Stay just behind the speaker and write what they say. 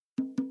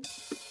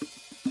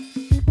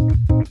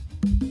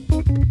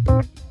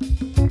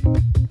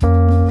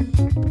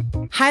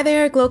Hi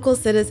there, global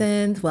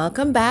citizens.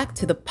 Welcome back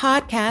to the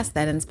podcast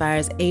that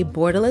inspires a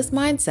borderless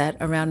mindset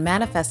around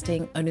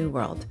manifesting a new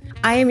world.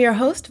 I am your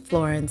host,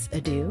 Florence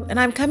Adu, and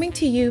I'm coming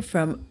to you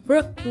from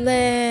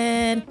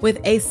Brooklyn with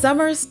a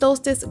summer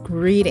solstice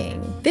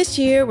greeting. This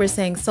year, we're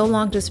saying so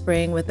long to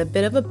spring with a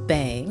bit of a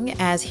bang,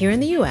 as here in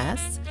the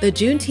US, the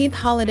Juneteenth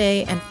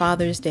holiday and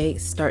Father's Day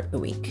start the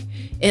week.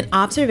 In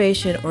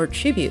observation or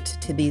tribute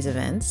to these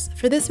events,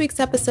 for this week's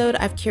episode,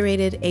 I've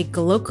curated a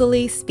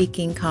globally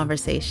speaking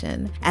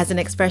conversation as an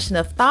expression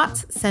of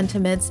thoughts,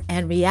 sentiments,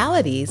 and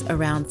realities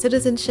around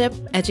citizenship,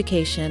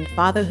 education,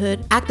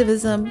 fatherhood,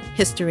 activism,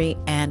 history,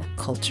 and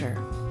culture.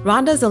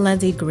 Rhonda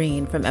Zelenzi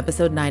Green from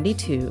episode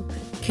 92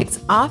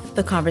 kicks off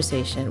the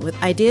conversation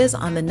with ideas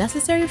on the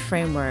necessary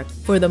framework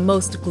for the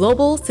most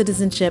global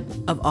citizenship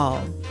of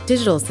all,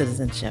 digital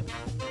citizenship.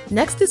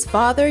 Next is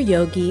father,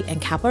 yogi,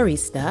 and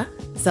capoeirista,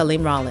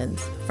 Salim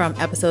Rollins, from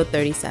episode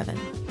 37.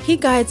 He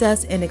guides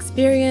us in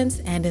experience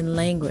and in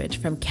language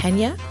from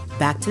Kenya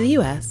back to the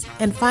US,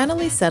 and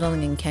finally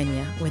settling in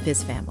Kenya with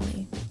his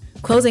family.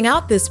 Closing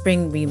out this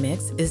spring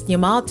remix is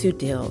Yamal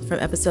Tudil from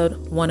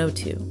episode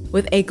 102,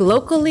 with a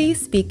globally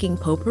speaking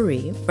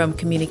potpourri from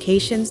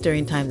communications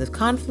during times of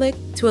conflict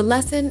to a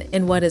lesson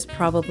in what is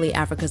probably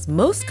Africa's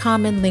most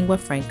common lingua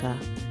franca,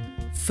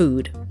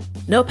 food.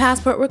 No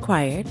passport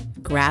required,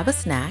 grab a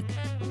snack,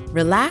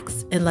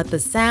 relax, and let the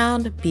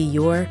sound be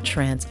your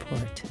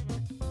transport.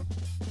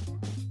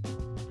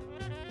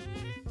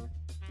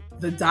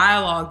 The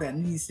dialogue that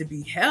needs to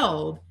be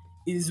held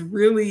is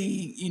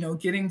really,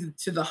 getting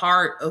to the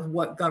heart of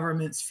what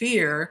governments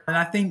fear. And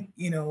I think,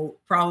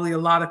 probably a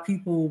lot of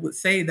people would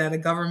say that a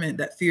government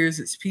that fears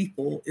its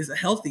people is a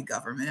healthy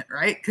government,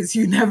 right? Because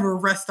you never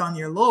rest on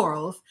your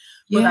laurels.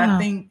 But I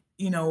think,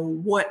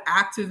 what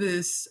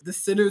activists,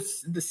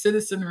 the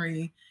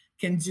citizenry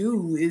can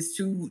do is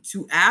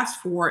to ask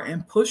for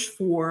and push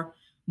for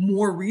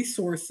more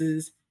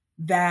resources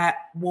that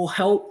will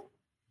help,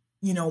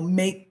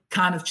 make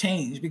kind of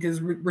change.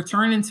 Because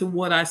returning to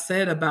what I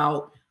said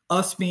about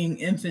us being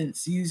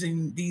infants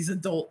using these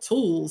adult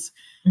tools,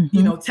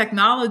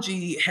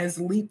 technology has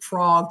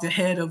leapfrogged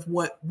ahead of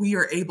what we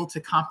are able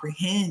to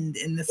comprehend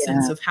in the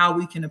sense of how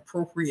we can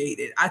appropriate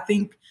it. I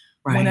think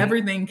when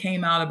everything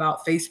came out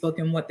about Facebook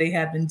and what they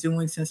have been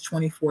doing since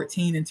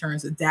 2014 in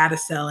terms of data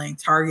selling,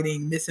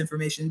 targeting,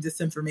 misinformation,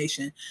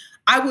 disinformation,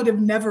 I would have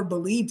never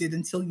believed it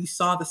until you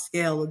saw the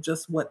scale of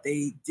just what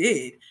they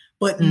did.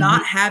 But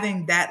not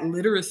having that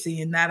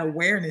literacy and that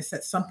awareness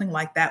that something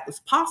like that was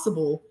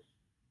possible,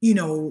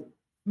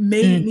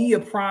 made me a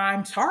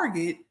prime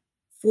target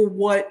for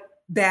what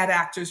bad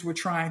actors were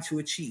trying to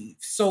achieve.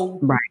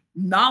 So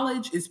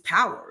knowledge is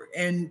power.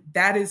 And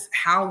that is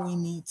how we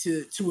need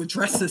to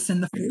address this in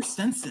the first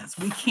instance.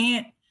 We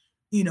can't,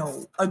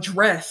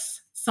 address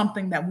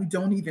something that we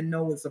don't even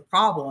know is a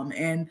problem.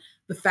 And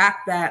the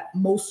fact that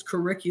most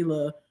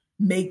curricula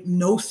make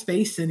no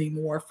space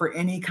anymore for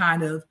any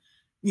kind of,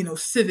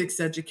 civics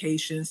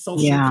education,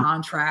 social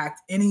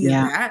contract, any of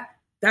that,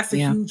 that's a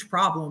huge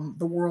problem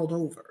the world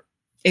over.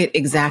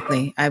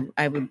 Exactly.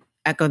 I would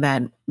echo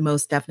that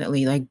most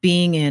definitely. Like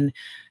being in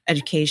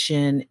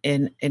education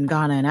in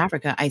Ghana and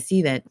Africa, I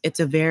see that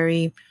it's a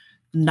very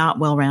not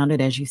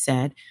well-rounded, as you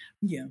said.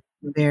 Yeah.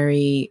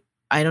 Very,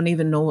 I don't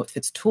even know if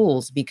it's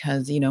tools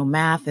because,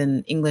 math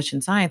and English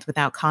and science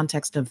without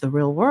context of the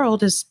real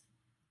world is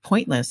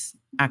pointless,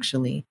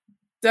 actually.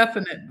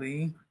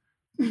 Definitely.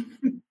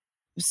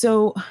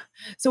 So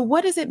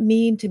what does it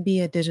mean to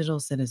be a digital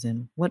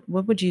citizen? What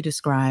would you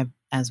describe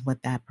as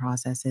what that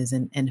process is,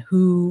 and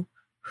who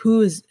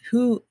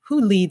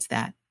leads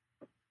that?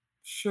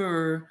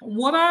 Sure.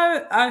 What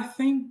I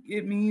think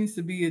it means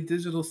to be a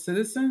digital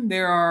citizen,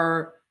 there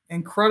are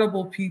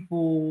incredible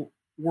people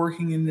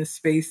working in this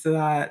space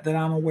that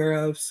I'm aware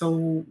of.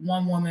 So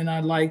one woman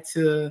I'd like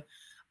to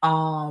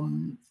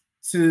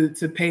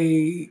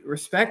pay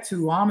respect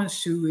to,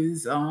 homage to,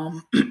 is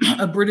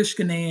a British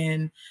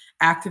Ghanaian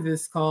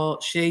activist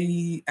called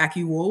Seyi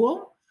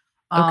Akiwolo.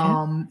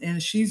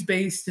 And she's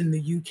based in the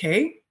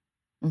UK.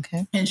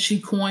 Okay. And she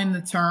coined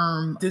the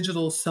term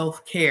digital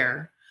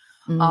self-care.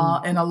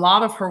 And a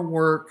lot of her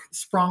work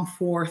sprung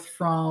forth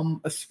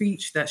from a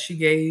speech that she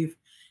gave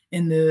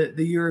in the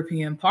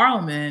European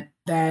Parliament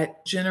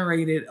that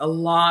generated a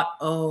lot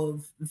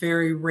of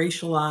very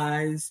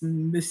racialized,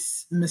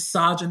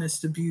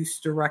 misogynist abuse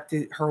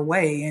directed her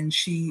way. And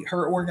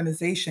her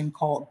organization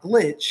called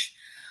Glitch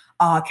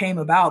came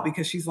about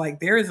because she's like,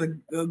 there is a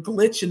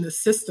glitch in the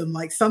system.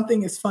 Like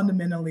something is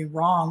fundamentally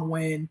wrong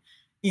when,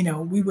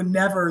 we would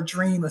never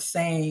dream of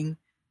saying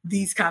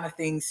these kind of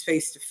things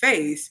face to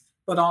face,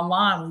 but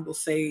online we will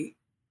say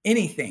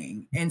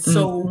anything. And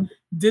so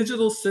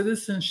digital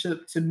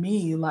citizenship to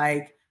me,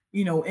 like,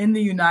 in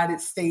the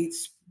United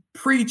States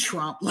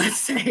pre-Trump, let's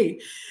say,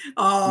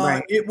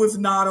 it was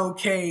not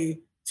okay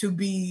to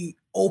be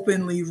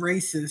openly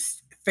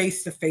racist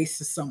face to face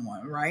to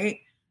someone, right?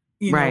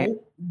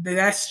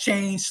 That's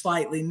changed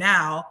slightly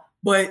now,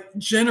 but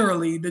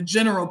generally the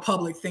general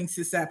public thinks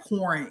it's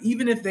abhorrent.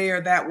 Even if they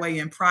are that way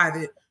in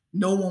private,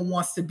 no one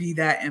wants to be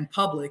that in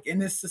public.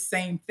 And it's the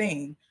same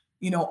thing,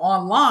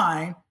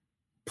 online.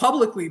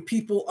 Publicly,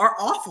 people are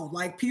awful.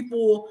 Like,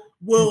 people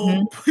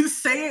will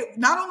say it,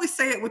 not only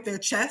say it with their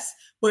chest,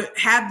 but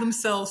have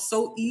themselves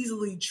so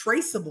easily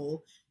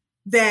traceable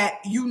that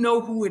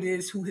who it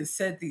is who has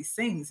said these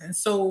things. And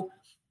so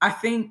I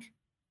think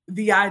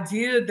the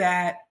idea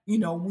that,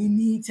 we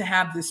need to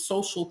have this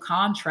social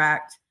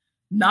contract,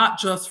 not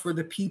just for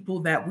the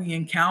people that we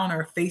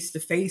encounter face to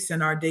face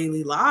in our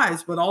daily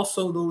lives, but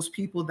also those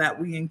people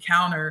that we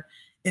encounter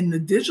in the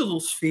digital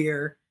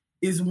sphere,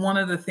 is one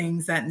of the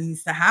things that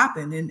needs to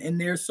happen. And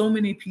there's so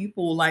many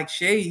people like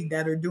Shade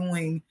that are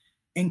doing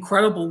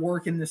incredible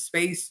work in the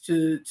space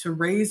to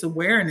raise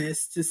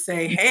awareness, to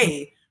say,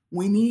 hey,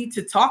 we need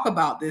to talk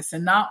about this.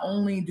 And not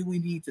only do we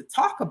need to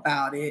talk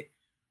about it,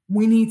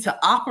 we need to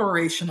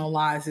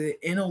operationalize it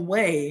in a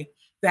way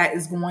that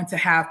is going to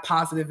have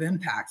positive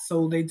impact.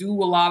 So they do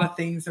a lot of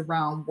things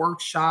around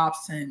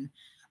workshops and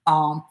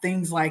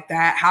things like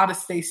that, how to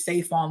stay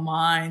safe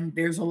online.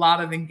 There's a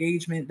lot of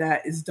engagement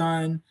that is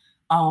done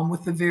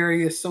with the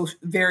various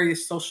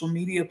social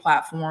media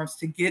platforms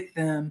to get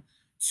them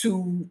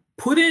to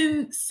put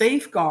in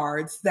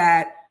safeguards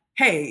that,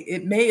 hey,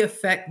 it may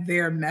affect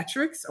their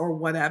metrics or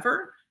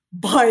whatever,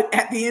 but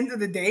at the end of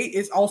the day,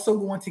 it's also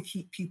going to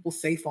keep people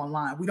safe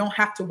online. We don't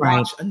have to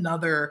watch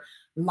another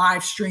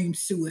live stream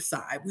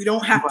suicide. We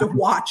don't have to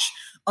watch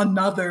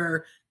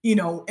another,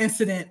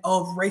 incident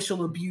of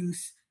racial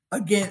abuse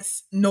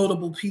against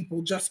notable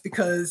people just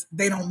because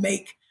they don't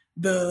make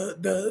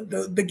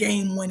the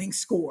game winning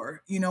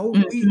score. We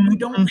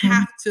don't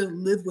have to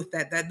live with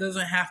that. That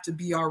doesn't have to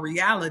be our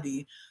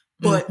reality.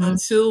 But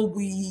until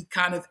we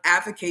kind of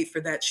advocate for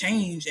that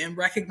change and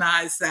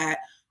recognize that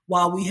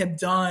while we have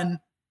done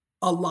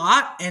a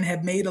lot and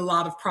have made a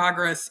lot of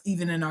progress,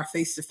 even in our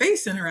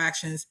face-to-face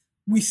interactions,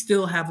 we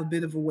still have a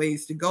bit of a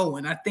ways to go.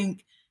 And I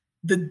think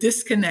the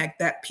disconnect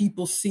that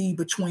people see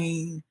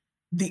between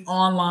the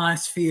online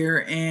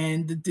sphere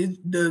and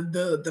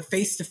the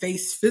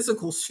face-to-face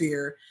physical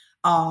sphere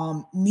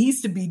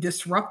needs to be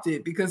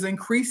disrupted, because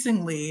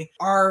increasingly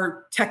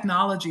our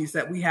technologies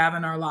that we have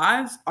in our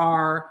lives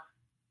are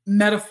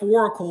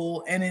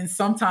metaphorical and in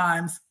some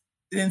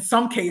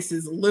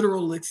cases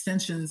literal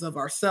extensions of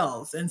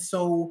ourselves. And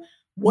so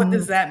what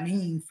does that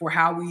mean for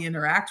how we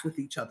interact with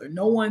each other?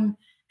 No one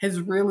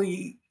has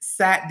really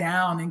sat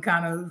down and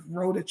kind of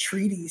wrote a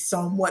treatise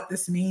on what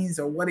this means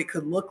or what it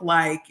could look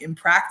like in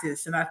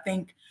practice. And I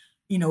think,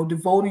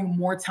 devoting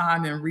more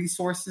time and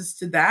resources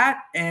to that,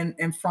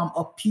 and from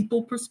a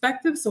people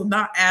perspective. So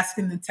not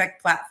asking the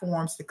tech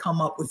platforms to come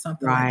up with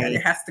something like that.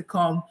 It has to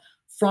come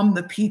from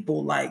the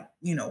people, like,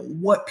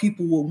 what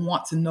people will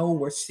want to know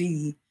or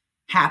see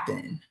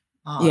happen.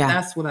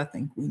 That's what I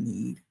think we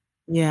need.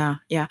 Yeah.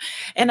 Yeah.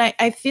 And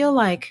I feel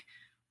like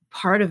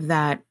part of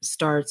that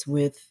starts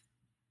with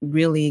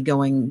really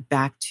going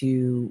back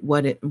to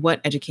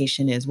what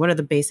education is. What are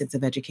the basics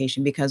of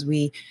education? Because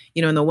we,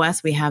 in the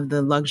West, we have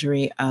the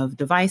luxury of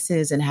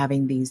devices and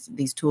having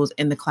these tools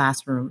in the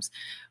classrooms.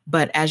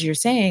 But as you're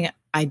saying,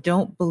 I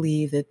don't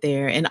believe that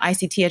in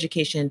ICT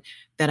education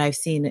that I've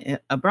seen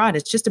abroad,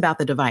 it's just about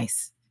the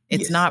device.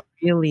 It's not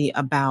really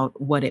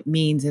about what it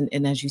means.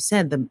 And as you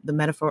said, the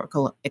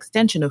metaphorical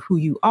extension of who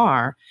you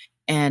are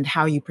and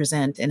how you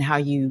present and how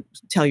you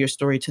tell your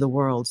story to the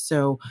world.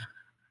 So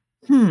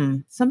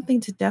something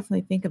to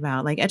definitely think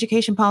about. Like,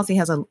 education policy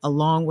has a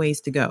long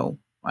ways to go.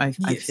 I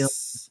feel,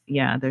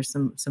 there's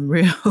some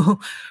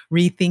real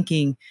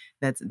rethinking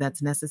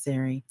that's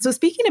necessary. So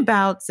speaking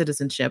about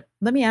citizenship,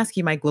 let me ask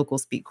you my Glocal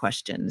Speak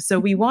question. So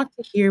we want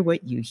to hear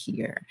what you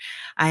hear.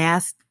 I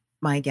asked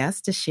my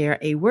guests to share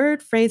a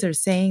word, phrase, or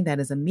saying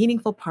that is a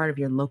meaningful part of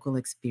your local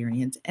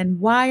experience and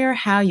why or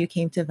how you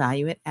came to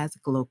value it as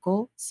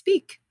Glocal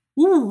Speak.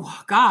 Ooh,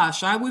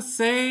 gosh, I would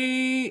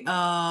say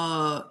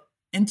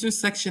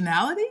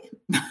intersectionality,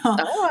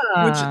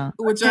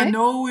 which I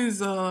know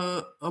is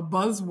a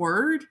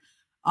buzzword.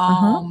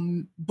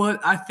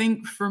 But I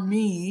think for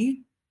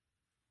me,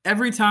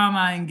 every time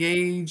I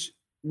engage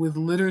with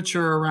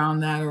literature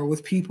around that or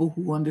with people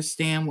who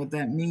understand what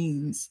that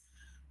means,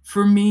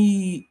 for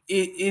me,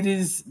 it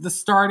is the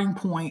starting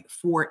point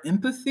for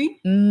empathy,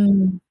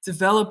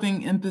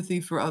 developing empathy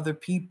for other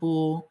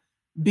people,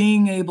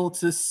 being able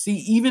to see,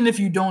 even if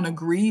you don't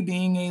agree,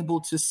 being able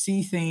to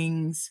see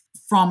things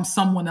from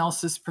someone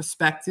else's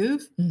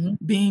perspective,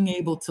 being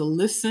able to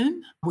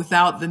listen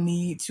without the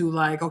need to,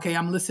 like, okay,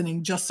 I'm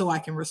listening just so I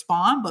can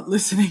respond, but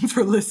listening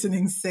for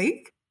listening's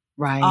sake.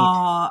 Right.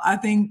 I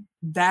think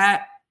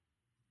that,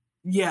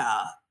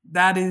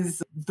 that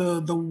is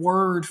the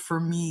word for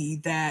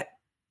me that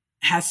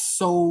has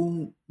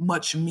so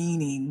much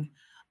meaning.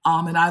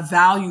 And I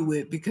value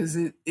it because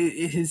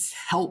it has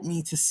helped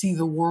me to see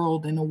the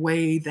world in a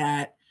way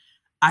that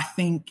I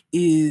think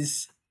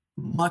is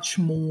much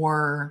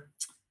more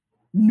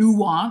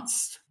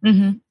nuanced.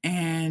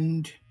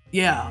 And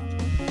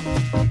spent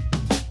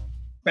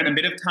a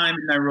bit of time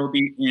in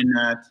Nairobi in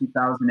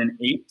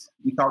 2008.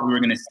 We thought we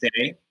were going to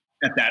stay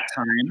at that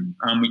time.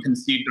 We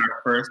conceived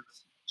our first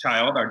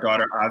child, our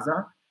daughter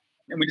Aza.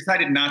 And we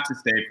decided not to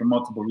stay for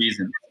multiple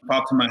reasons.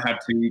 Fatima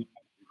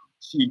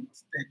she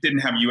didn't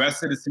have US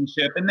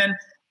citizenship. And then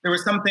there were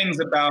some things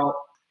about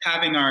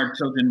having our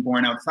children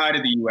born outside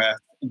of the US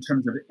in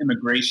terms of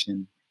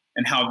immigration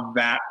and how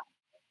that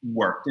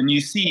worked. And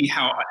you see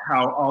how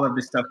all of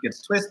this stuff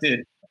gets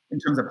twisted in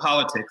terms of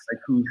politics,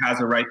 like who has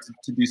a right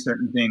to do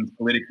certain things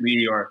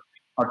politically, or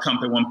how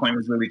Trump at one point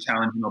was really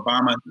challenging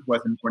Obama. It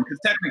wasn't important because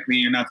technically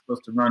you're not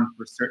supposed to run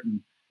for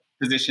certain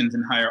positions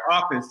in higher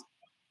office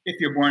if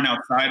you're born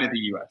outside of the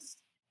US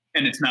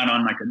and it's not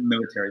on like a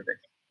military base.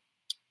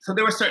 So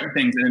there were certain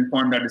things that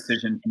informed our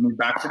decision to move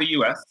back to the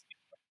US.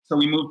 So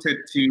we moved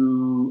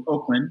to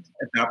Oakland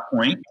at that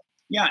point.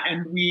 Yeah,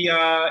 and we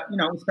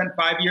spent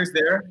 5 years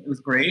there. It was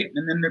great.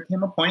 And then there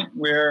came a point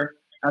where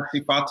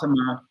actually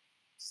Fatima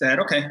said,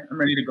 okay, I'm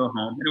ready to go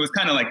home. And it was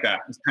kind of like that.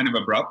 It was kind of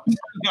abrupt.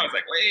 I was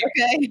like, wait,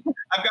 okay.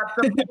 I've got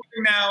something to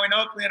do now in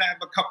Oakland. I have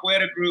a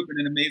capoeira group and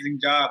an amazing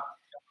job.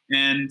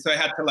 And so I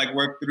had to like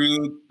work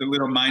through the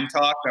little mind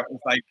talk that was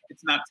like,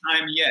 it's not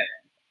time yet.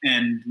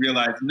 And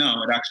realize,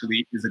 no, it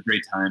actually is a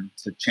great time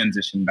to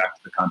transition back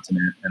to the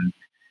continent. And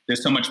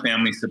there's so much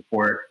family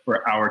support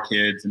for our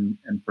kids and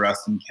for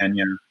us in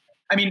Kenya.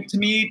 I mean, to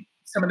me,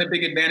 some of the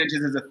big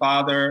advantages as a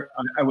father,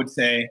 I would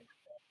say,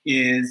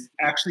 is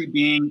actually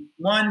being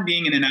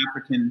in an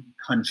African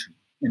country,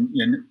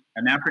 in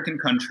an African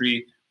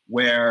country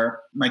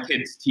where my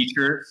kids'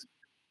 teachers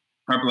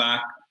are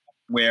Black,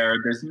 where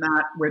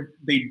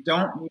they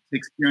don't need to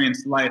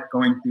experience life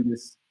going through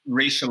this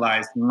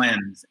racialized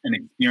lens and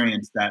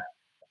experience that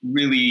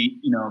really,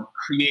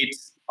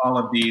 creates all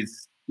of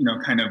these,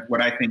 kind of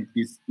what I think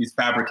these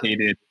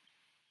fabricated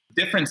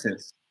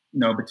differences,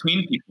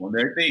 between people.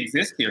 They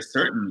exist here,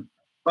 certainly,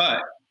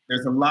 but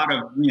there's a lot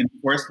of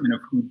reinforcement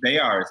of who they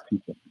are as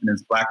people and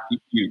as Black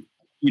youth.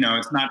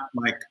 It's not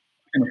like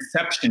an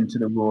exception to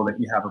the rule that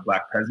you have a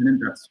Black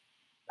president. That's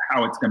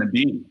how it's going to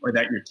be, or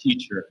that your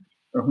teacher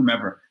or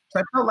whomever. So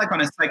I felt like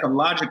on a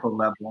psychological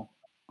level,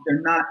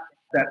 they're not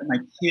that my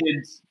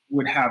kids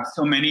would have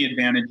so many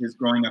advantages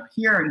growing up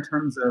here in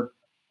terms of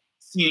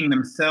seeing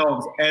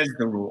themselves as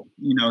the rule,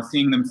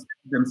 seeing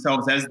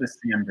themselves as the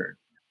standard,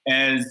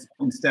 as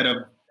instead of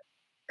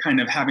kind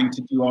of having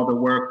to do all the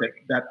work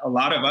that a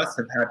lot of us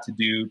have had to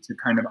do to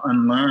kind of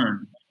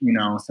unlearn,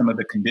 some of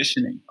the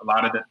conditioning, a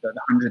lot of the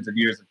hundreds of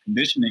years of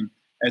conditioning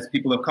as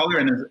people of color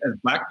and as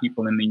Black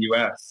people in the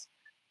US.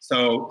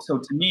 So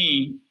to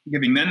me,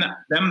 giving them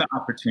the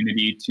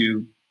opportunity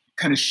to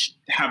kind of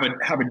have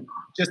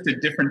just a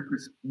different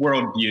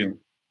worldview,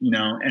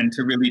 and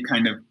to really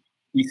kind of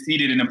be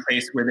seated in a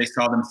place where they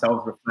saw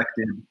themselves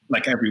reflected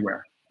like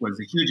everywhere was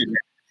a huge advantage.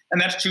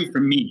 And that's true for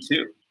me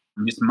too.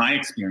 Just my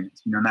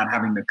experience, not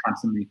having to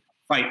constantly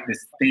fight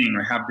this thing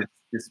or have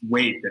this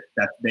weight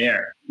that's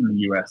there in the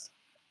US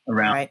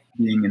around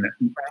being in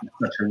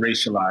such a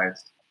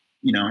racialized,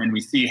 and we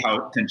see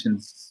how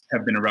tensions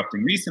have been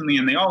erupting recently,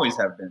 and they always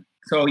have been.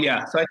 So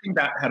I think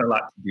that had a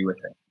lot to do with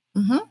it.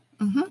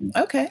 Mm-hmm. Mm-hmm.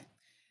 Okay.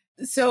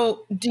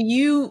 So do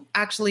you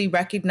actually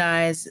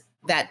recognize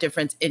that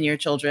difference in your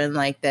children?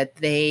 Like that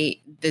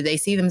do they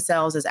see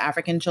themselves as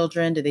African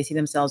children? Do they see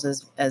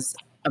themselves as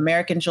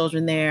American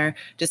children there?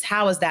 Just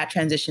how has that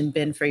transition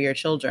been for your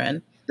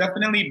children?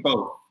 Definitely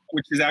both,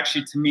 which is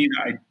actually to me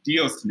the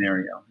ideal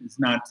scenario. Is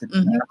not to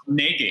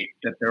negate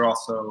that they're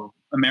also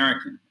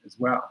American as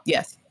well.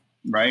 Yes.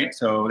 Right?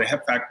 So they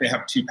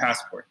have 2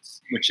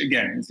 passports, which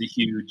again is a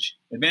huge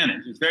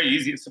advantage. It's very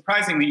easy, it's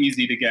surprisingly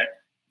easy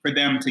for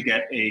them to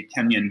get a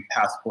Kenyan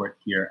passport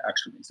here,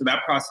 actually. So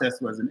that process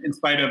was, in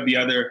spite of the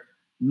other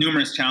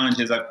numerous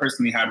challenges I've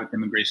personally had with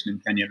immigration in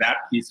Kenya, that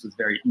piece was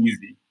very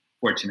easy,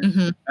 fortunately.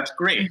 Mm-hmm. That's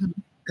great,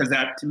 because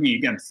that, to me,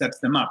 again, sets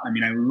them up. I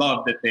mean, I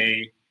love that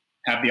they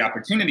have the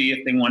opportunity,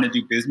 if they want to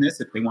do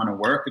business, if they want to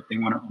work, if they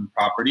want to own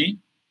property,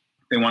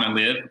 if they want to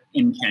live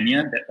in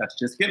Kenya, that's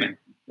just given.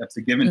 That's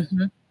a given.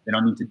 Mm-hmm. They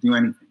don't need to do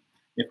anything.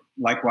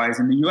 Likewise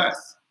in the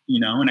US,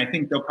 and I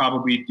think they'll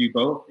probably do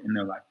both in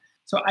their life.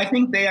 So I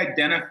think they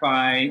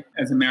identify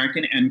as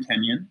American and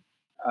Kenyan.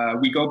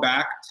 We go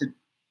back to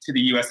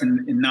the US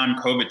in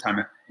non-COVID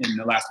time. In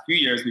the last few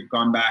years, we've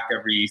gone back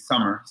every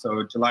summer.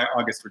 So July,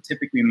 August, we're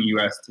typically in the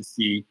US to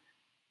see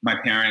my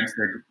parents,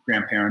 their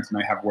grandparents,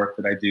 and I have work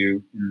that I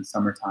do in the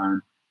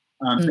summertime.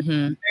 So I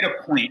made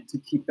a point to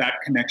keep that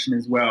connection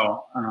as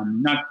well,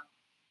 not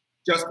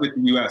just with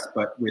the US,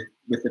 but with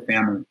the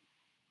family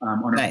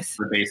on a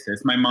regular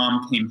basis. My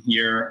mom came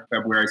here in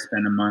February,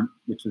 spent a month,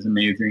 which was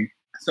amazing.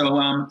 So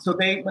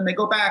when they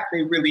go back,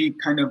 they really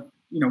kind of,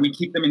 we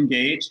keep them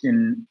engaged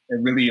in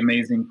really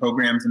amazing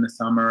programs in the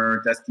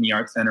summer. Destiny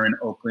Art Center in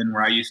Oakland,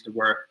 where I used to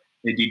work,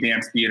 they do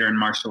dance theater and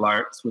martial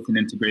arts with an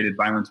integrated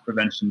violence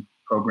prevention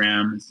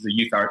program. This is a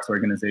youth arts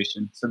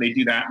organization. So they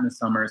do that in the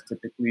summers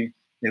typically.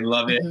 They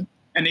love it.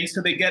 And they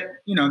still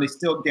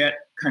get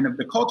kind of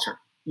the culture,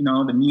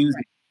 the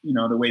music,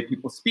 the way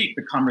people speak,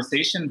 the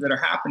conversations that are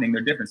happening,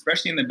 they're different,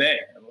 especially in the Bay,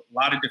 a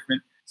lot of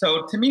different.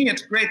 So to me,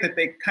 it's great that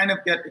they kind of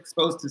get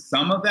exposed to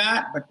some of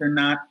that, but they're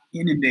not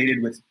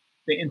inundated with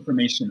the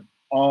information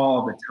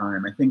all the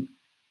time. I think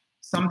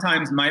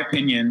sometimes my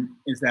opinion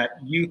is that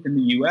youth in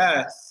the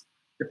US,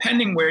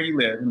 depending where you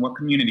live and what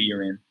community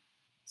you're in,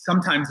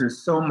 sometimes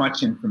there's so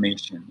much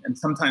information, and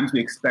sometimes we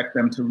expect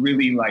them to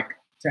really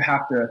to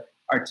have to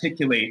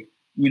articulate,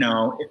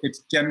 if it's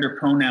gender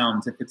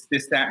pronouns, if it's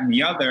this, that, and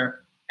the other,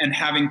 and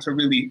having to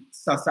really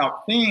suss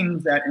out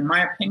things that, in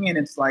my opinion,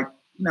 it's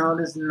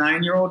does a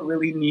 9-year-old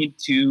really need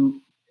to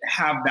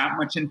have that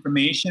much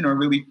information, or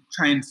really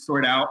try and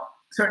sort out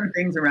certain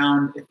things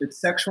around if it's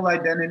sexual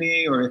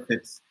identity, or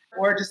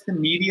just the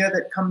media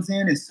that comes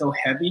in is so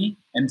heavy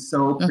and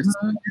so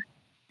persistent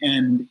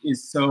and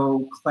is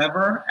so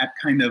clever at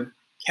kind of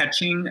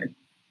catching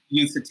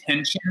youth's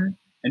attention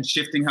and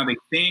shifting how they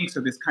think.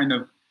 So this kind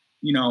of,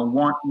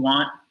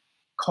 want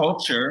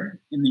culture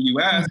in the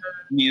US to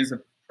me is a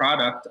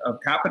product of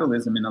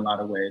capitalism in a lot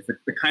of ways,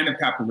 the kind of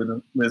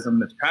capitalism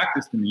that's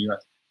practiced in the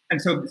US.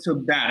 And so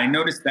that, I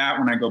noticed that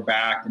when I go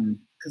back, and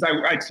because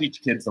I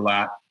teach kids a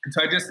lot. And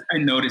so I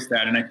noticed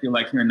that, and I feel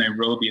like here in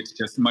Nairobi, it's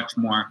just much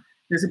more,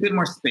 there's a bit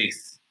more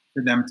space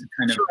for them to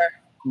kind of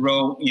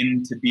grow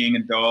into being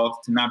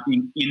adults, to not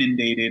being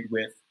inundated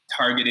with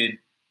targeted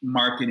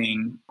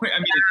marketing. I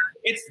mean,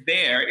 it's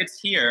there, it's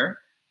here,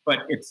 but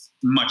it's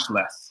much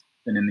less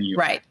than in the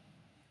US.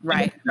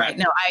 Right. No,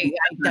 I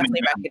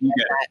definitely recognize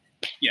that.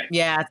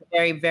 Yeah, it's a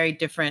very, very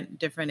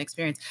different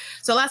experience.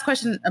 So last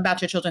question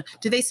about your children.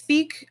 Do they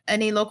speak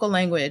any local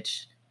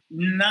language?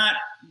 Not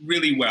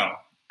really well.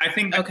 I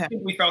think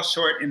we fell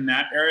short in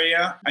that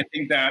area. I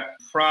think that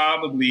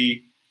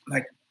probably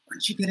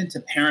once you get into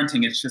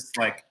parenting, it's just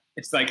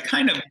it's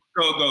kind of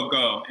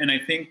go. And I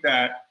think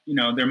that,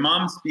 their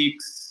mom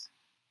speaks,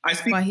 I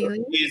speak Swahili?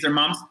 Portuguese. Their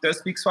mom does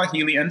speak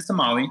Swahili and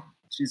Somali.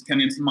 She's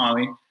Kenyan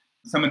Somali,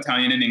 some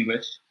Italian and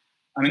English.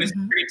 I mean, this is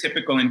pretty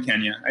typical in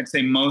Kenya. I'd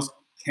say most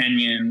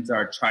Kenyans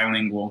are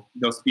trilingual.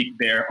 They'll speak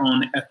their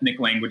own ethnic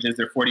languages.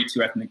 There are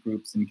 42 ethnic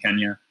groups in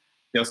Kenya.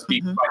 They'll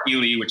speak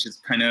Swahili, which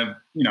is kind of,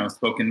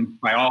 spoken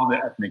by all the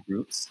ethnic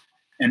groups,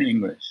 and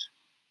English.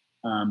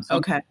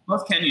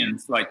 Most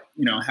Kenyans,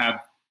 have,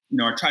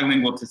 are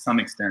trilingual to some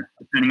extent.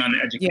 Depending on the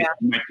education,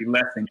 it might be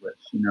less English,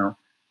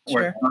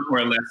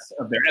 or less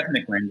of their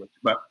ethnic language.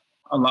 But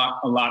a lot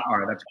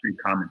are. That's pretty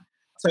common.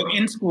 So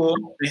in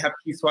school, they have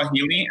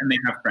Kiswahili and they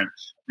have French.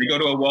 They go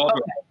to a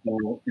Waldorf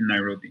school in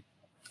Nairobi.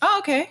 Oh,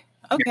 okay.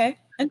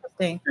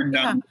 Interesting.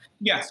 And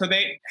so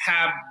they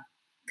have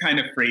kind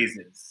of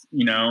phrases,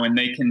 and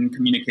they can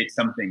communicate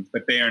some things,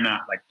 but they are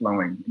not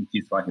flowing in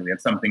Kiswahili.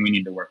 That's something we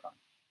need to work on.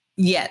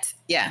 Yet.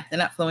 Yeah, they're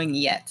not flowing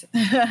yet.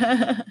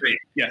 Great.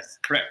 Yes,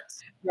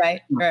 correct.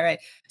 Right.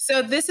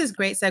 So this is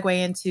great segue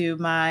into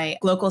my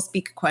Glocal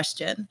Speak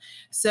question.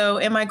 So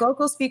in my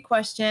Glocal Speak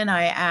question,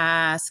 I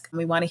ask,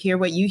 we want to hear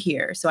what you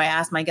hear. So I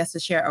ask my guests to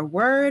share a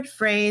word,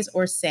 phrase,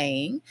 or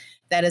saying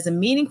that is a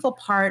meaningful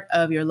part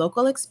of your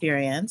local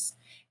experience,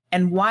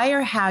 and why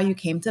or how you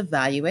came to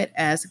value it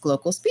as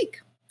Glocal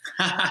Speak.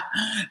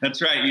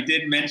 That's right. You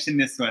did mention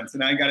this one. So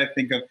now I got to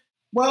think of,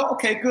 well,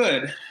 okay,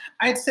 good.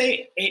 I'd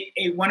say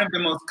one of the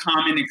most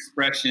common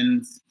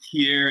expressions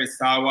here is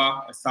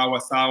sawa,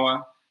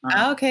 sawa.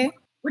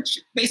 Which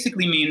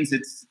basically means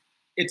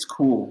it's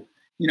cool.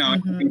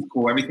 Everything's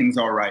cool. Everything's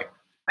all right.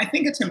 I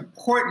think it's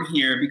important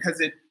here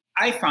because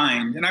I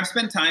find, and I've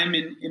spent time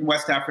in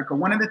West Africa,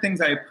 one of the things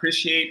I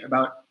appreciate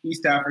about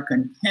East Africa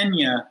and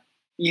Kenya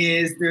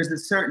is there's a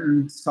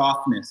certain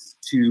softness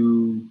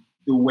to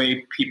the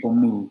way people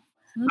move.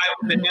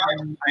 The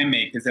analogy I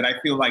make is that I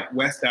feel like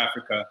West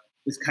Africa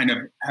is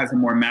has a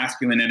more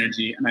masculine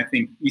energy, and I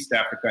think East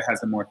Africa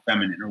has a more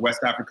feminine, or West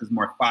Africa is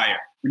more fire.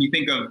 When you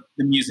think of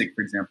the music,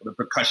 for example, the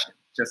percussion,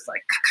 just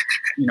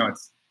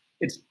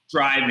it's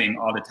driving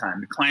all the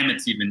time. The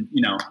climate's even,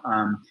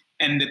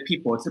 and the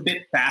people, it's a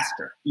bit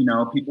faster.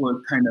 People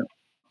are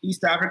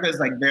East Africa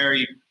is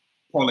very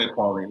pole,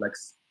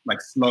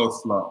 like slow.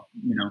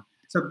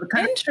 So the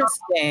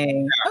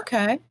interesting.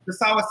 Okay. The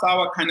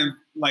sawa kind of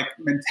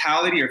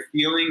mentality or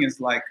feeling is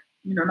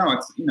no,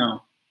 it's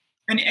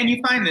and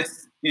you find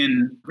this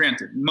in,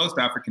 granted, most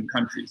African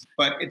countries,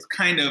 but it's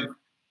kind of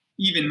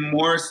even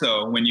more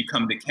so when you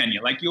come to Kenya.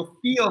 You'll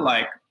feel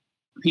like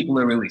people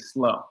are really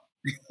slow,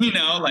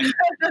 mentally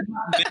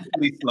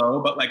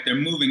slow, but they're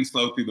moving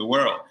slow through the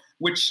world,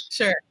 which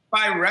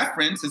by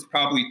reference is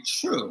probably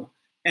true.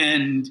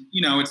 And,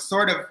 it's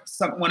sort of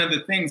one of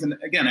the things, and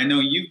again, I know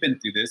you've been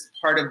through this,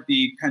 part of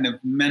the kind of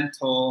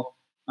mental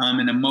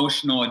and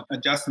emotional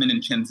adjustment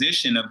and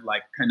transition of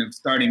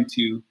starting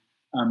to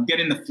get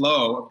in the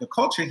flow of the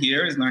culture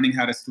here is learning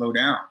how to slow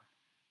down,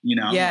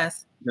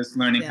 Yes. Just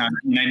learning how to,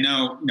 and I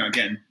know,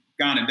 again,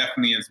 Ghana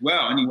definitely as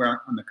well,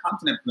 anywhere on the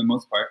continent for the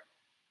most part,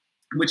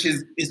 which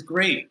is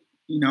great,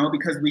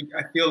 because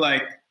I feel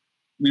like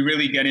we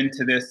really get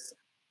into this,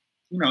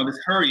 this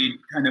hurried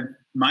kind of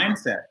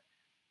mindset,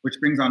 which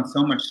brings on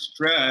so much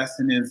stress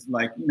and is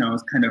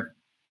it's kind of,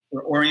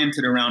 we're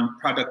oriented around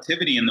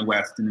productivity in the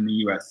West and in the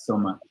US so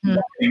much.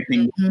 Getting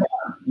things done,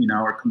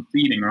 or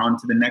completing or on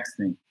to the next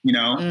thing,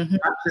 not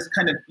just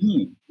kind of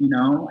being,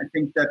 I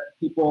think that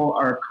people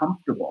are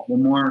comfortable. They're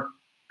more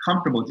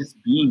comfortable just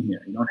being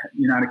here.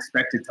 You're not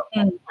expected to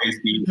always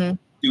be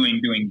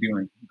doing,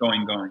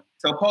 going.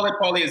 So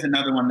Pole is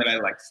another one that I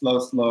like.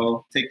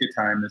 Slow, take your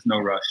time. There's no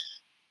rush.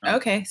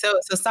 Okay, so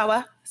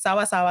Sawa,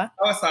 Sawa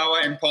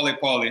and Pole.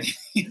 Pole. Okay, And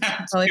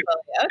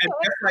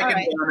just like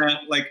in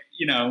Ghana, like,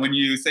 when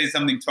you say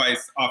something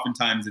twice,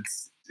 oftentimes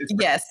it's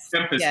yes,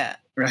 emphasis, yeah,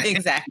 right?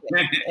 Exactly.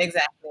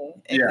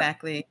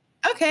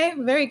 Okay,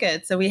 very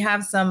good. So we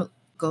have some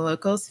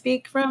local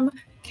speak from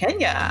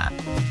Kenya.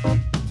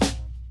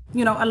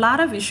 A lot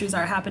of issues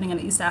are happening in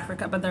East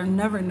Africa, but they're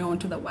never known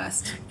to the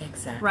West.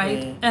 Exactly.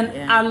 Right?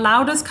 And our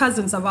loudest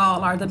cousins of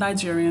all are the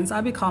Nigerians.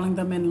 I be calling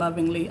them in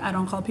lovingly. I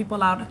don't call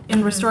people out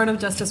in restorative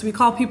justice. We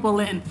call people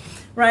in,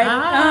 right?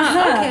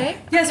 Okay.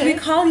 Yes, we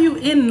call you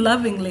in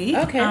lovingly.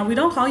 Okay. We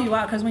don't call you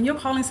out, because when you're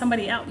calling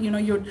somebody out,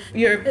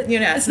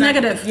 it's not,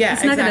 negative. Yeah,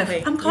 it's exactly.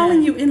 negative. I'm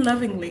calling you in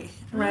lovingly,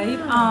 right?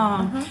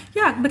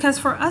 Yeah, because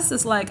for us,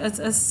 it's like,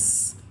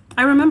 it's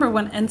I remember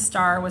when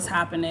NSTAR was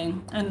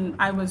happening, and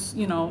I was,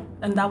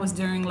 and that was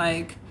during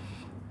like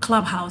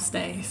Clubhouse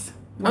days.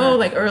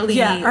 Like early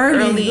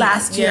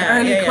last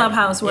year,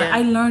 Clubhouse, where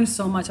I learned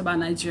so much about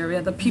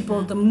Nigeria, the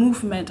people, the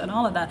movement, and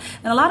all of that.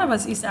 And a lot of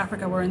us, East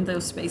Africa, were in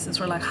those spaces.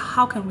 We're like,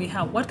 how can we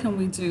help? What can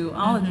we do?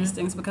 All of these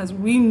things, because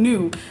we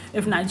knew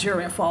if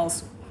Nigeria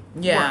falls,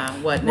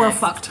 we're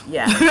fucked.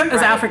 Yeah,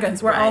 as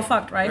Africans, we're all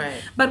fucked, right?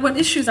 But when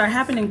issues are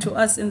happening to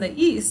us in the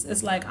East,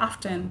 it's like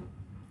often,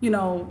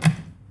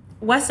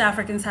 West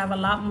Africans have a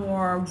lot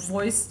more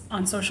voice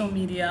on social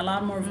media, a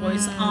lot more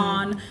voice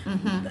on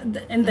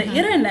in the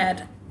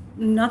internet.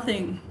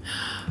 Nothing.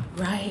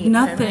 Right.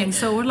 Nothing. Right.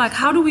 So we're like,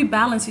 how do we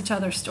balance each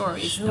other's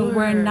stories? Sure. And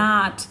we're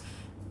not,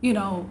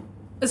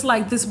 it's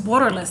like this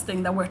borderless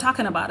thing that we're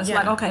talking about. It's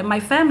like, okay, my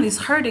family's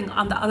hurting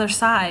on the other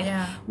side.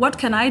 Yeah. What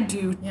can I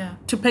do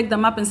to pick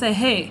them up and say,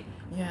 hey,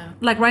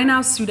 like right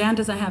now, Sudan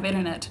doesn't have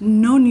internet.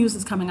 No news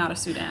is coming out of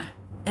Sudan.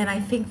 And I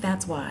think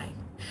that's why.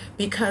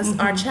 Because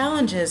our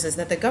challenge is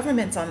that the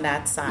governments on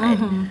that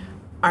side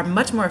are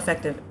much more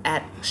effective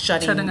at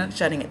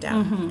shutting it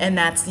down. And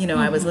that's,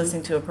 I was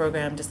listening to a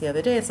program just the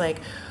other day. It's like,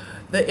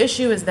 the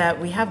issue is that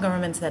we have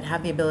governments that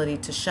have the ability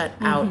to shut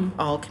out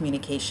all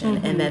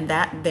communication. And then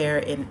that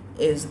therein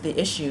is the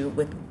issue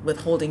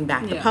with holding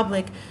back the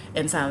public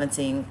and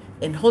silencing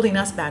and holding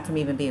us back from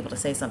even being able to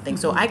say something.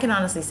 So I can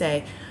honestly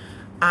say,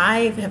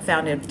 I have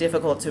found it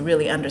difficult to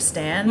really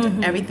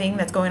understand everything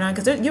that's going on,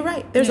 because you're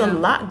right, there's a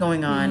lot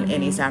going on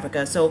in East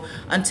Africa. So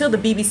until the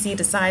BBC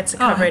decides to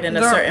cover it in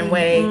a certain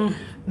way,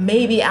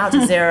 maybe Al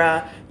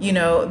Jazeera,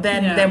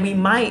 then we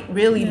might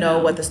really know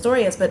what the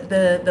story is. But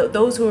the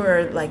those who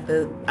are like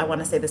I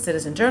want to say the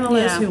citizen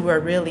journalists who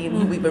are really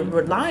who we would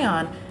rely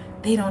on,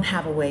 they don't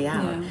have a way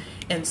out.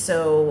 And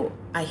so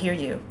I hear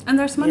you. And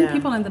there's many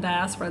people in the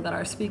diaspora that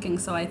are speaking.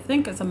 So I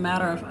think it's a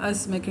matter of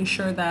us making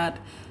sure that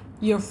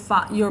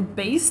your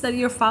base that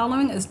you're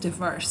following is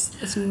diverse.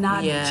 It's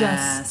not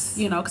just,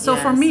 So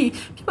for me,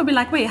 people be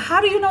like, wait, how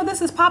do you know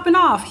this is popping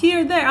off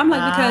here, there? I'm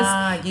like,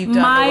 because you've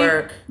done the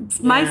work.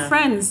 My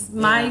friends,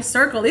 my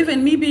circle,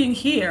 even me being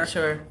here,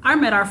 I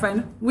met our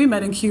friend, we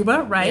met in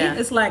Cuba, right? Yeah.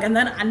 It's like, and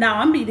then now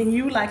I'm meeting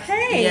you like,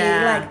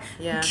 hey,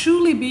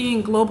 truly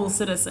being global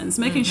citizens,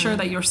 making sure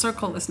that your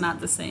circle is not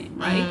the same,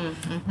 right?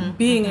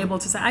 Being able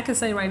to say, I could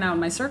say right now in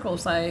my circle,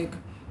 it's like,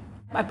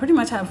 I pretty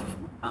much have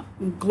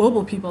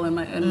global people in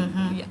my,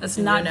 it's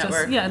in not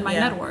just, in my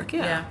network.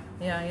 Yeah.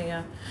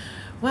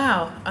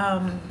 Wow.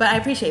 But I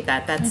appreciate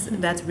that.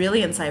 That's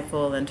really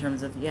insightful in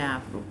terms of,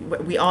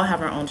 we all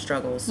have our own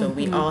struggles. So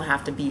we all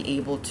have to be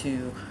able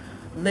to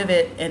live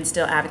it and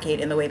still advocate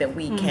in the way that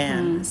we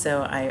can.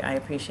 So I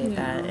appreciate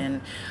that.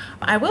 And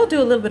I will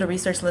do a little bit of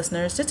research,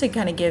 listeners, just to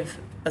kind of give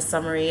a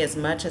summary as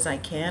much as I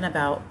can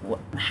about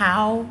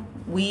how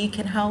we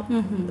can help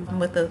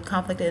with the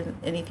conflict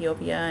in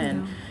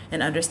Ethiopia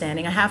and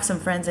understanding. I have some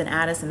friends in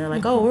Addis and they're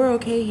like, oh, we're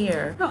okay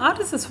here. No,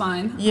 Addis is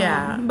fine.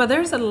 Yeah. But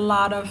there's a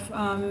lot of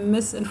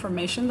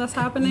misinformation that's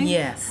happening.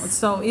 Yes.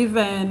 So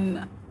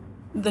even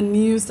the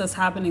news that's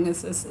happening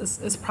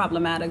is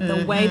problematic.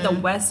 The way the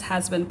West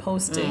has been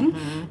posting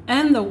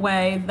and the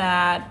way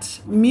that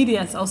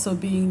media is also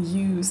being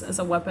used as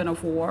a weapon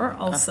of war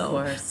also.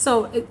 Of course.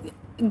 So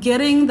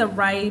getting the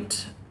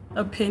right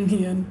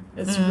opinion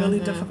is really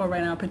difficult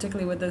right now,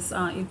 particularly with this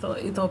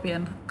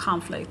Ethiopian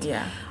conflict.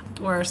 Yeah.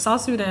 Where South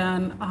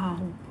Sudan,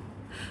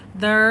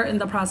 they're in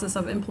the process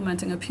of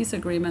implementing a peace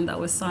agreement that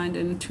was signed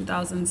in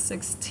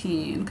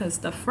 2016, because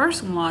the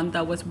first one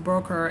that was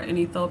brokered in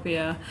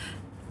Ethiopia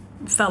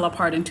fell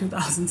apart in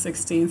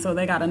 2016, so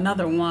they got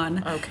another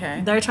one.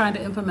 Okay. They're trying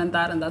to implement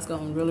that, and that's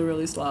going really,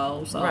 really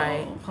slow. So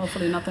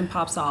hopefully nothing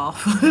pops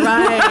off.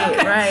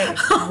 Right.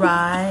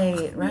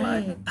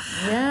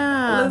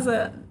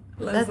 Yeah.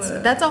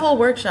 Listen. That's a whole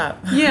workshop.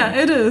 Yeah,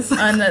 it is.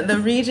 On the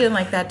region,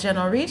 like that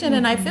general region.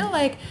 And I feel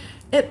like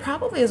It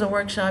probably is a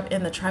workshop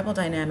in the tribal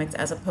dynamics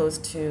as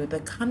opposed to the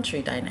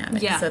country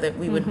dynamics, so that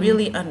we would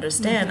really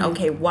understand,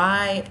 okay,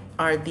 why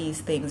are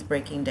these things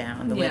breaking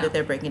down the way that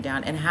they're breaking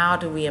down, and how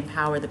do we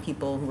empower the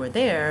people who are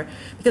there?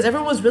 Because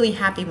everyone was really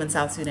happy when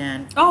South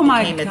Sudan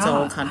became its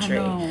own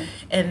country.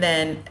 And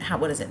then,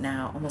 what is it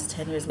now? Almost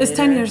 10 years later? It's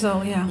 10 years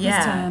old, yeah.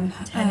 Yeah,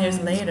 10 years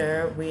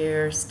later,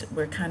 we're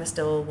kind of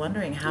still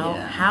wondering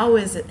how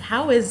is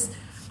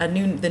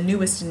the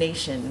newest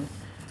nation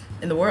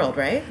in the world,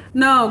 right?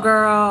 No,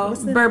 girl.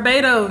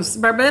 Barbados.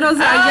 Barbados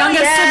are our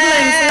youngest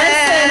siblings.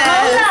 Listen,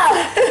 hold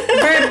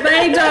up.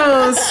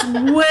 Barbados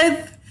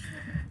with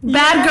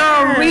Bad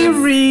Girl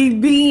Riri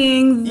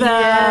being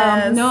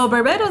the... No,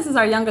 Barbados is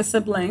our youngest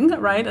sibling,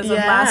 right, as of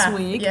last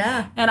week.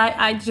 Yeah. And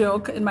I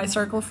joke in my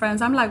circle of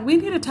friends, I'm like, we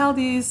need to tell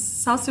these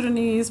South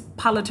Sudanese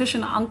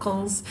politician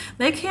uncles,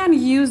 they can't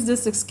use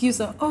this excuse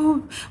of,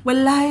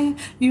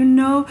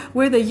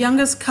 we're the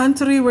youngest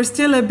country, we're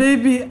still a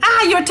baby.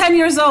 You're 10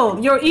 years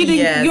old. You're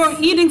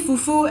eating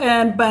fufu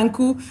and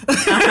banku.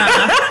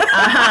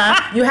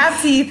 You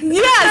have teeth.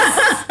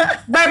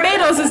 Yes.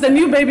 Barbados is the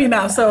new baby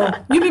now, so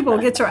you people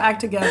get your act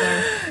together.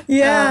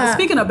 Yeah.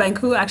 Speaking of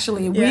banku,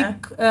 actually,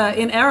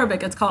 in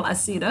Arabic it's called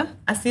asida.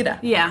 Asida.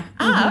 Yeah.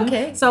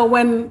 Okay. So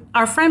when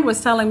our friend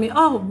was telling me,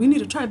 we need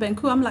to try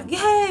banku, I'm like,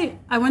 yay!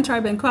 I went to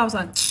try banku. I was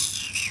like,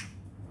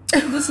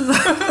 this is.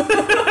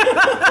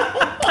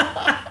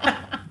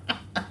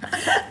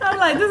 I'm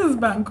like, this is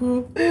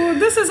banku. Ooh,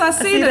 this is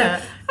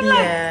asida.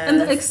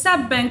 And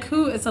except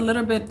banku, it's a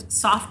little bit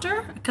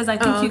softer because I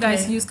think you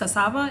guys use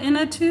cassava in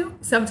it too.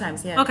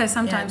 Sometimes, yeah. Okay,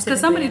 sometimes because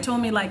somebody told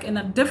me like in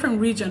a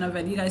different region of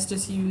it, you guys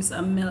just use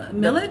a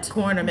millet,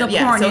 corn or millet.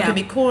 Yeah, so it can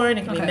be corn,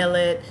 it can be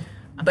millet.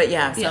 But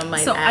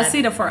so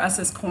asida for us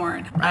is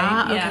corn,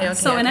 right? Okay,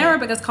 so in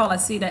Arabic it's called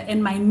asida.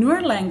 In my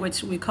Nur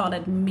language we call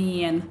it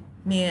mian.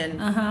 Mian.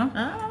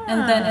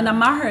 And then in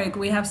Amharic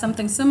we have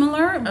something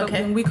similar, but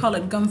we call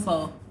it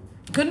gumfo.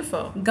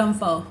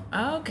 Gunfo.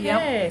 Okay.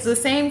 Yep. So the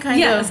same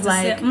kind of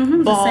like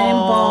ball. The same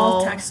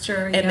ball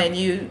texture. And then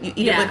you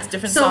eat it with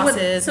different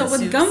sauces. So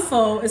with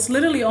gunfo, it's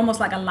literally almost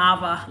like a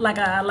lava. Like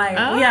a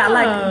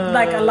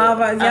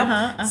lava.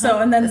 Yep. So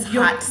and then it's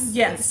hot.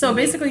 Yeah. So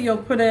basically you'll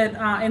put it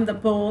in the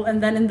bowl,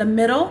 and then in the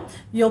middle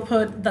you'll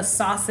put the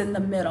sauce in the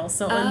middle.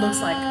 So it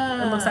looks like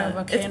a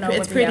volcano.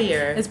 It's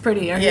prettier. It's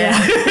prettier. Yeah.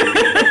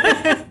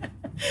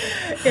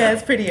 Yeah,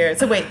 it's prettier.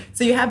 So wait,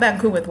 so you have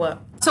banku with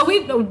what? So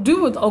we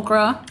do with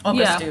okra.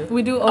 Stew.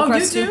 We do okra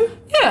stew. Do?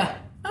 Yeah.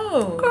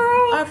 Oh,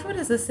 girl, our food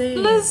is the same.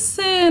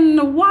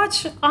 Listen,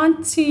 watch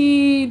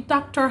Auntie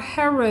Dr.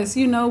 Harris,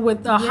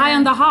 with High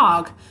on the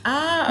Hog.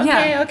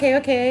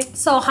 Okay.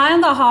 So High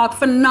on the Hog,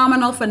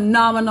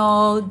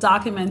 phenomenal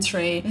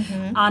documentary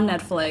on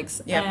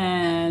Netflix. Yep.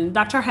 And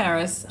Dr.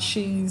 Harris,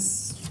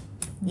 she's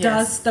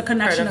does the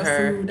connection of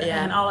food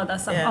and all of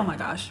that stuff. Yeah. Oh my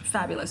gosh,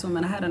 fabulous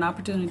woman. I had an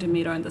opportunity to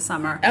meet her in the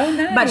summer. Oh,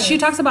 nice. But she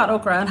talks about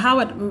okra and how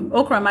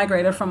okra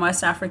migrated from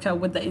West Africa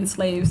with the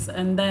enslaved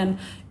and then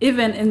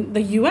even in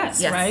the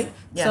U.S., right?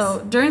 Yes.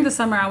 So during the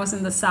summer, I was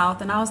in the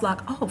South and I was like,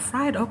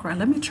 fried okra,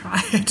 let me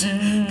try it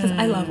because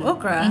I love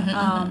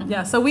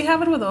okra. So we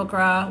have it with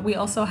okra. We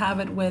also have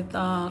it with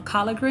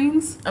collard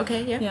greens.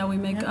 Okay, yeah. Yeah, we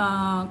make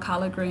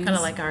collard greens. Kind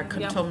of like our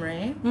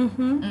contomere.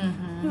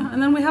 Yeah,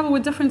 and then we have it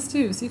with different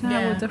stews. You can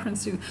have it with different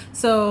stews.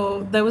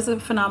 So there was a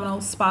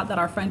phenomenal spot that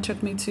our friend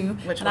took me to.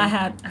 Which one?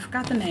 I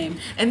forgot the name.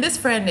 And this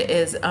friend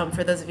is,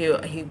 for those of you,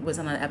 he was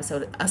on an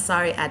episode,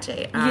 Asari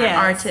Ajay,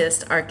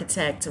 artist,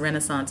 architect,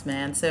 Renaissance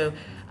man. So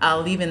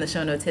I'll leave in the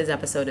show notes his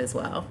episode as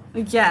well.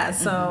 Yeah,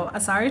 so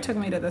Asari took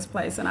me to this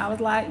place and I was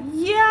like,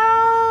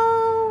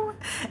 yo!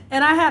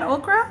 And I had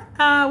okra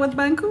with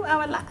banku. I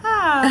was like,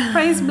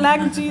 praise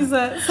Black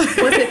Jesus.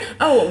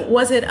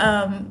 Was it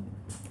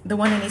the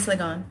one in East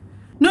Legon?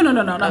 No.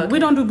 Okay. We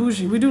don't do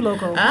bougie. We do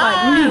local.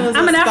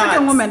 I'm an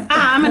African woman.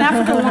 I'm an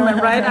African woman,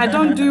 right? I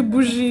don't do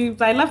bougie.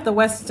 I left the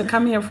West to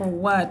come here for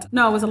what?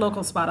 No, it was a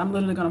local spot. I'm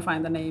literally going to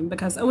find the name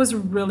because it was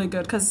really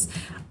good. Because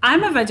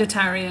I'm a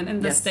vegetarian in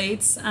the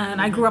States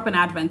and I grew up in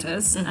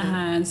Adventist.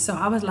 And so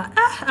I was like,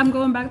 I'm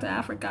going back to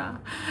Africa.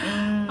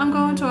 I'm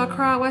going to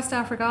Accra, West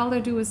Africa. All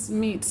they do is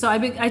meat. So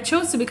I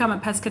chose to become a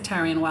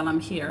pescatarian while I'm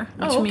here,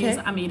 which means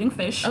I'm eating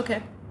fish.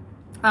 Okay.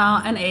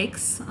 And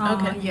eggs.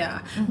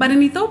 But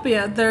in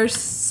Ethiopia, there's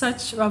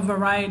such a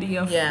variety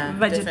of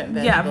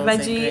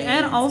veggie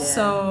and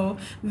also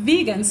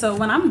vegan. So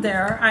when I'm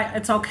there,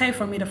 it's okay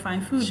for me to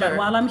find food. Sure. But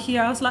while I'm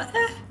here, I was like,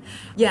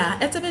 Yeah,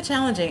 it's a bit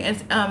challenging.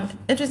 It's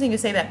interesting you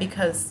say that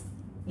because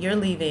you're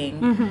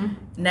leaving.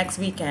 Next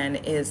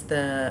weekend is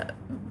the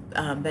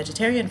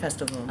vegetarian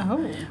festival,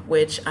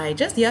 which I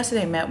just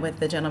yesterday met with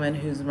the gentleman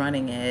who's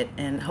running it,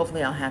 and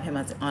hopefully I'll have him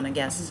on a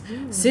guest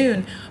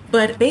soon.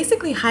 But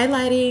basically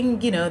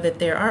highlighting, that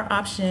there are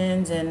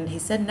options, and he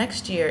said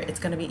next year it's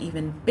going to be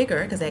even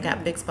bigger because they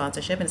got big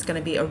sponsorship, and it's going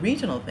to be a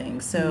regional thing.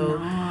 So,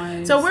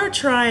 so we're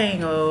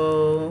trying.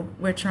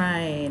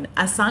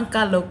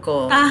 Asanka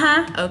Local.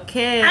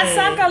 Okay.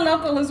 Asanka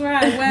Local is where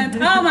I went.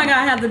 Oh my God,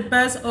 I had the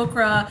best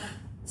okra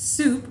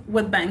soup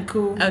with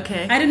banku.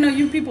 Okay. I didn't know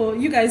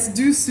you guys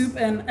do soup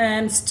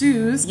and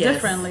stews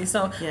differently.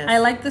 So I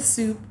like the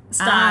soup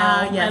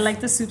style. Yes. I like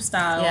the soup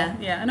style.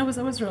 Yeah. And it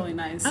was really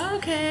nice.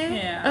 Okay.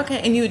 Yeah. Okay.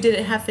 And you did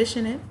it have fish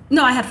in it?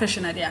 No, I had fish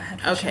in it. Yeah, I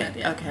had fish Okay. in it.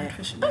 Yeah, Okay. I had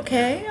fish in it.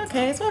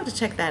 Okay. So I have to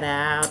check that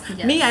out.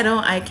 Yes. Me,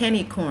 I can't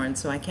eat corn,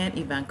 so I can't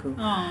eat banku.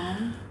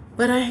 Aww.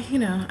 But I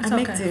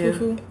make okay. do.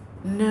 Fufu?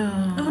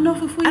 No. Oh, no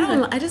fufu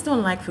either. I just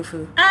don't like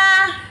fufu.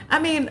 Ah! I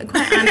mean,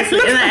 quite honestly,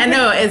 and I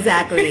know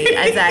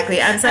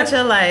exactly. I'm such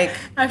a like.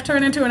 I've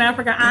turned into an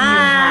African.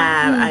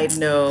 I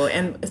know.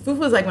 And fufu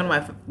was like one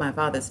of my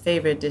father's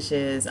favorite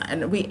dishes,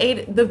 and we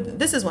ate.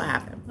 This is what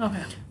happened.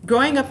 Okay.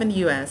 Growing up in the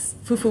U.S.,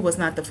 fufu was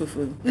not the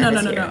fufu. No. It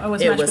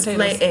was mashed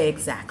potatoes.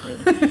 Exactly.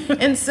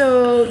 And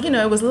so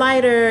it was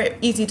lighter,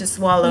 easy to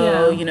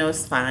swallow. Yeah.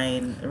 It's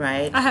fine,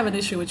 right? I have an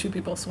issue with you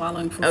people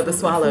swallowing fufu. Oh, the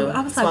swallow.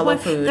 I was swallow like,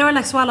 what? food. They were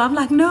like, swallow. I'm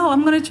like, no,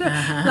 I'm going to chew.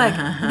 Like,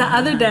 the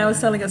other day I was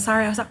telling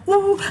Asari, I was like,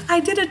 ooh, I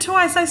did it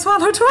twice. I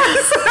swallowed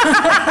twice.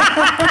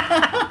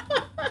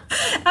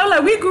 I was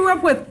like, we grew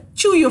up with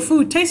chew your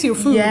food, taste your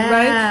food,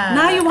 right?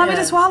 Now you want me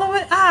to swallow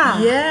it?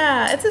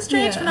 Yeah, it's a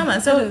strange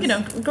phenomenon. So,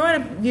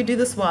 growing up, you do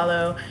the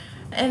swallow.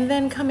 And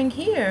then coming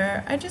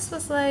here, I just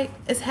was like,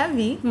 it's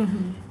heavy.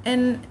 Mm-hmm.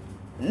 And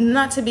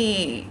not to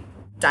be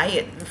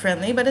diet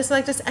friendly, but it's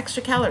like just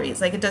extra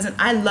calories. Like it doesn't,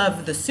 I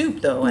love the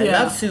soup though. I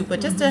love soup,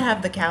 but just to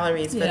have the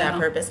calories for that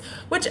purpose,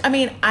 which I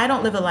mean, I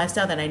don't live a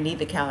lifestyle that I need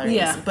the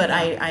calories, but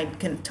I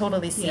can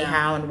totally see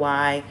how and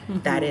why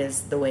that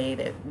is the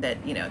way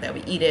that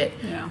we eat it.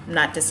 Yeah.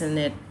 Not dissing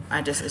it.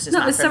 It's just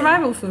not it's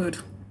survival food.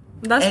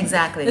 That's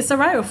exactly. It's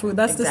survival food.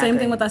 That's the same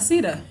thing with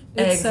Asida.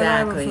 It's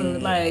survival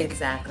food.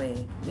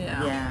 Exactly.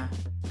 Yeah.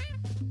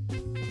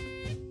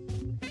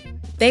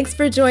 Thanks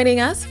for joining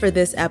us for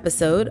this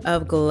episode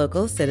of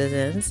Glocal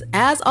Citizens.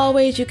 As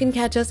always, you can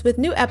catch us with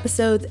new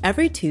episodes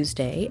every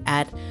Tuesday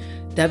at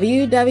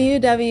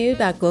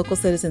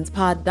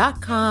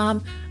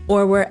www.glocalcitizenspod.com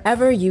or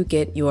wherever you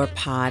get your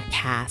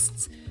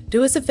podcasts.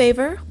 Do us a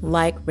favor,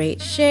 like,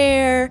 rate,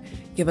 share,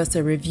 give us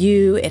a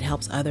review. It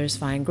helps others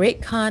find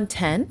great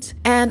content.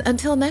 And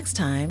until next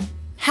time,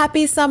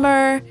 happy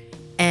summer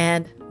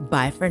and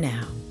bye for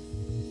now.